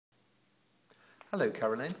Hello,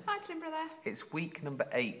 Carolyn. Hi, Slim Brother. It's week number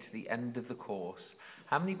 8, the end of the course.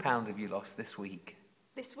 How many pounds have you lost this week?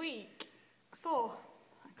 This week, 4.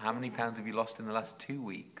 How many pounds have you lost in the last 2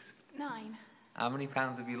 weeks? 9. How many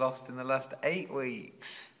pounds have you lost in the last 8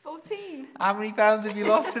 weeks? 14. How many pounds have you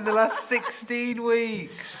lost in the last 16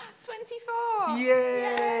 weeks? 24.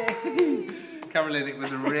 Yay! Carolyn, it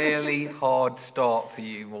was a really hard start for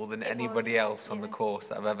you, more than anybody else on the yes. course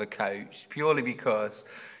that I've ever coached, purely because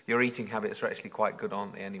your eating habits are actually quite good,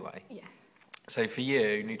 aren't they, anyway? Yeah. So for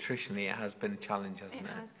you, nutritionally, it has been a challenge, hasn't it?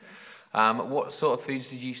 It has, yes. What sort of foods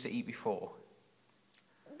did you used to eat before?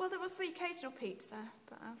 Well, there was the occasional pizza,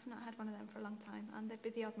 but I've not had one of them for a long time. And there'd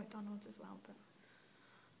be the odd McDonald's as well, but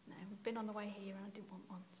no, we've been on the way here and I didn't want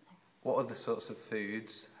one, so. What other sorts of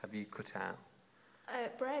foods have you cut out?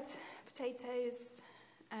 Bread, potatoes,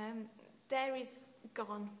 dairy's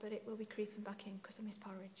gone, but it will be creeping back in because I miss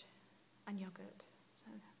porridge and yoghurt, so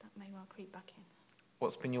that may well creep back in.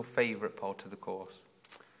 What's been your favourite part of the course?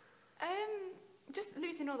 Just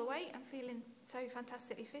losing all the weight and feeling so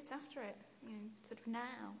fantastically fit after it. You know, sort of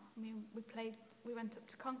now. I mean, we went up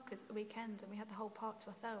to Conkers at the weekend and we had the whole park to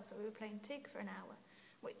ourselves, so we were playing TIG for an hour,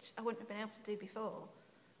 which I wouldn't have been able to do before,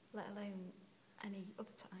 let alone any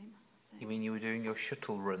other time. So. You mean you were doing your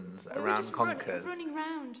shuttle runs around Conkers? Running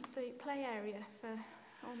round the play area for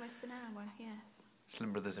almost an hour, yes.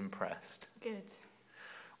 Slim Brother's impressed. Good.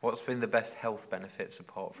 What's been the best health benefits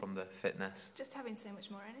apart from the fitness? Just having so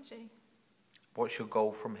much more energy. What's your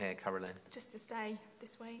goal from here, Carolyn? Just to stay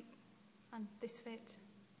this weight and this fit.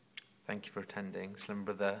 Thank you for attending. Slim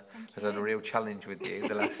Brother has you. had a real challenge with you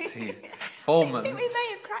the last 4 months. We may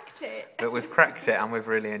have cracked it. But we've cracked it and we've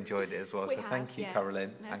really enjoyed it as well. We so have, thank you, yes.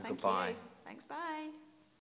 Carolyn, No, and thank goodbye. you.